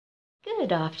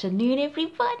Good afternoon,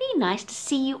 everybody. Nice to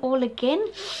see you all again.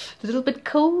 A little bit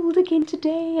cold again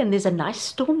today, and there's a nice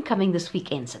storm coming this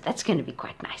weekend, so that's going to be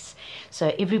quite nice.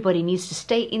 So everybody needs to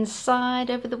stay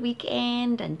inside over the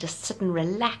weekend and just sit and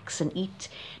relax and eat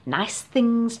nice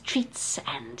things, treats,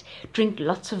 and drink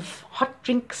lots of hot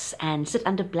drinks and sit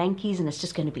under blankies, and it's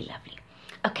just going to be lovely.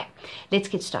 Okay, let's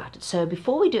get started. So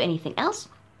before we do anything else,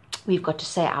 we've got to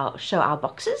show our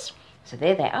boxes. So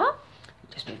there they are.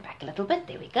 Just move back a little bit.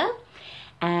 There we go.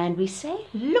 And we say,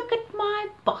 look at my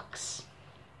box.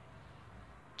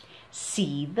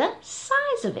 See the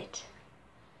size of it.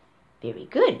 Very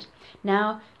good.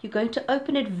 Now you're going to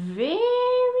open it very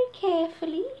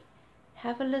carefully.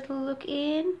 Have a little look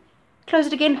in. Close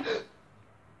it again.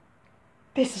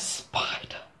 There's a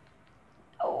spider.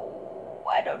 Oh,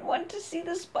 I don't want to see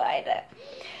the spider.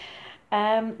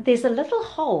 There's a little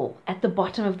hole at the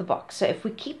bottom of the box. So if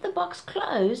we keep the box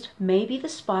closed, maybe the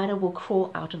spider will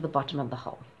crawl out of the bottom of the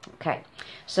hole. Okay,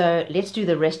 so let's do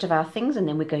the rest of our things and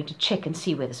then we're going to check and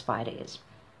see where the spider is.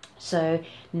 So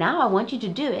now I want you to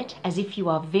do it as if you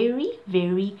are very,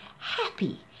 very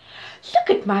happy. Look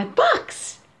at my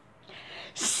box.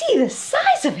 See the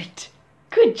size of it.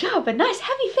 Good job, and nice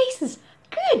happy faces.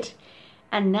 Good.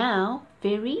 And now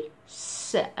very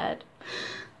sad.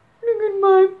 Look at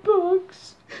my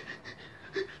box.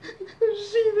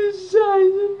 See the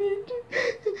size of it.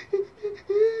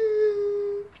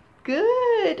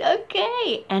 Good,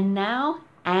 okay. And now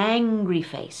angry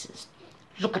faces.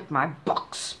 Look at my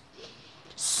box.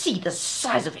 See the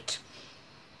size of it.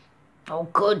 Oh,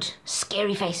 good.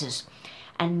 Scary faces.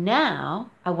 And now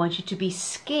I want you to be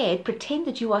scared. Pretend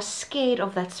that you are scared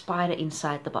of that spider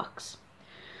inside the box.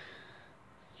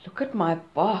 Look at my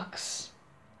box.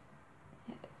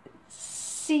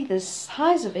 See the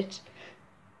size of it.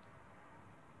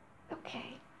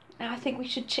 Okay, now I think we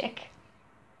should check.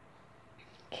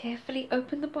 Carefully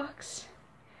open the box.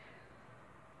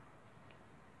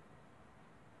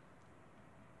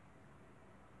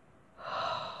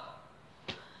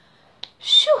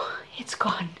 Shoo, it's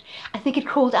gone. I think it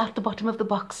crawled out the bottom of the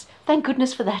box. Thank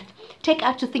goodness for that. Take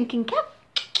out your thinking cap.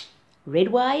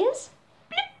 Red wires,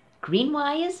 blip. Green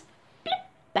wires, blip.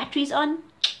 Batteries on,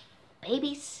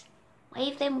 babies.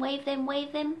 Wave them, wave them,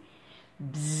 wave them.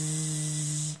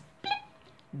 Bzzz, blip,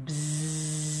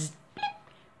 bzzz, blip,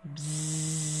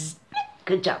 bzzz, blip.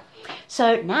 Good job.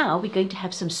 So now we're going to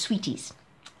have some sweeties.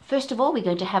 First of all, we're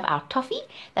going to have our toffee.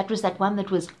 That was that one that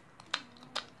was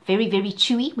very, very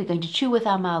chewy. We're going to chew with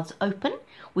our mouths open,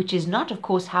 which is not, of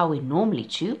course, how we normally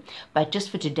chew, but just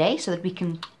for today so that we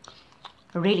can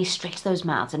really stretch those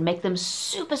mouths and make them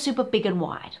super, super big and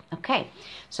wide. Okay,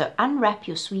 so unwrap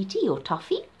your sweetie, your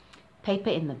toffee.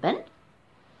 Paper in the bin.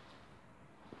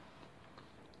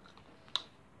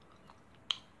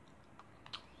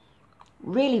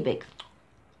 Really big.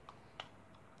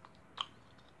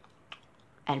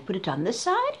 And put it on this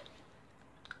side.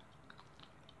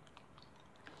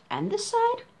 And this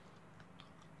side.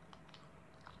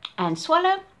 And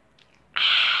swallow.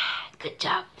 Ah, good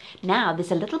job. Now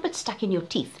there's a little bit stuck in your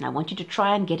teeth, and I want you to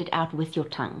try and get it out with your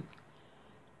tongue.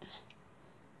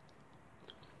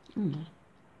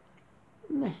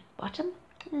 Bottom.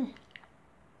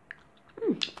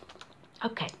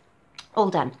 Okay, all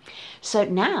done. So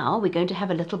now we're going to have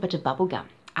a little bit of bubble gum,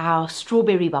 our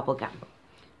strawberry bubble gum.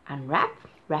 Unwrap,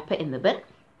 wrap it in the bin.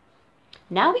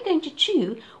 Now we're going to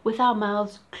chew with our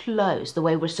mouths closed, the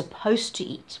way we're supposed to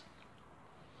eat.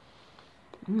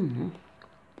 It's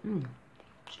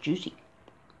juicy.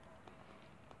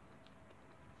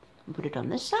 Put it on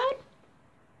this side.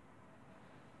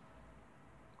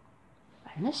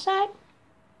 And this side.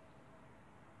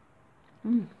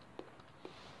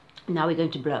 Now we're going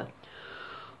to blow.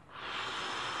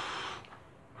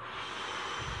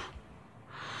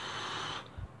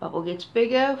 Bubble gets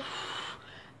bigger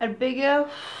and bigger,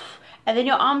 and then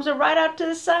your arms are right out to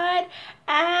the side,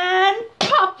 and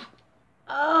pop!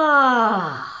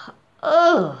 Oh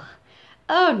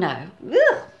no.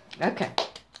 Ugh. Okay,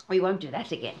 we won't do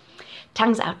that again.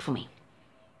 Tongues out for me.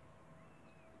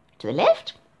 To the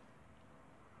left,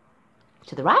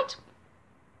 to the right,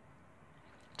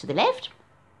 to the left,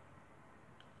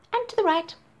 and to the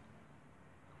right.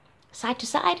 Side to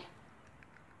side.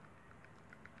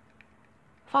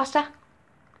 Faster.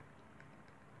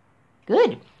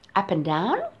 Good. Up and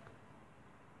down.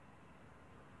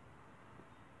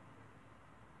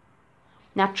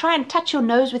 Now try and touch your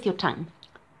nose with your tongue.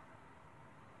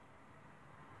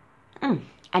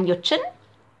 And your chin.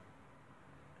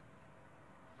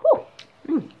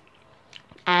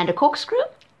 And a corkscrew.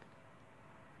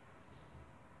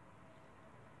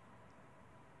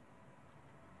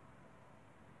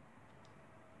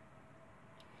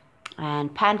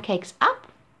 And pancakes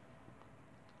up,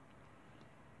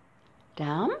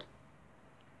 down,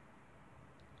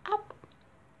 up,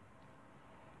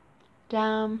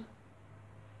 down,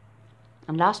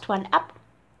 and last one up,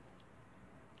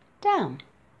 down.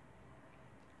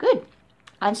 Good.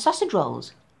 And sausage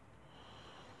rolls.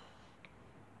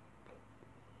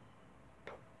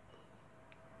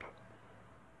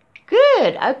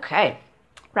 Good. Okay.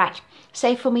 Right.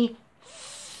 Say for me.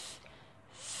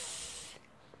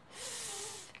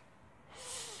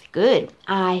 Good.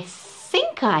 I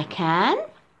think I can.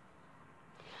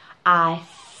 I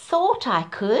thought I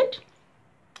could.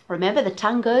 Remember, the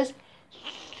tongue goes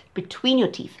between your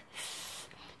teeth.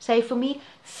 Say for me,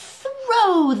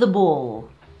 throw the ball.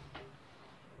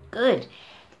 Good.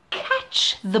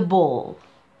 Catch the ball.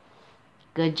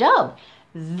 Good job.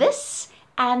 This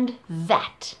and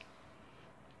that.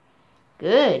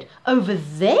 Good. Over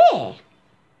there.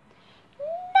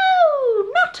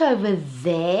 No, not over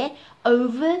there.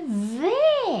 Over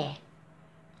there.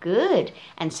 Good.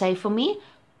 And say for me,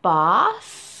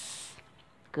 bath.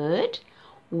 Good.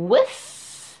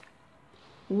 With.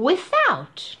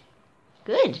 Without.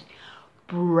 Good.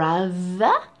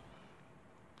 Brother.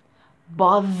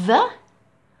 Bother.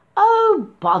 Oh,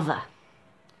 bother.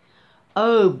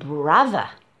 Oh, brother.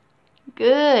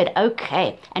 Good.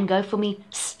 Okay. And go for me.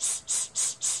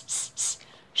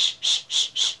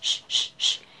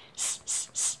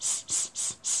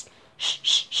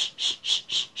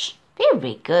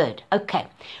 Very good. Okay.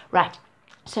 Right.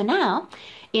 So now,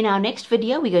 in our next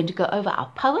video, we're going to go over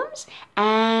our poems,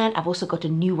 and I've also got a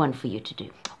new one for you to do.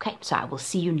 Okay. So I will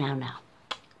see you now.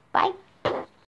 Bye.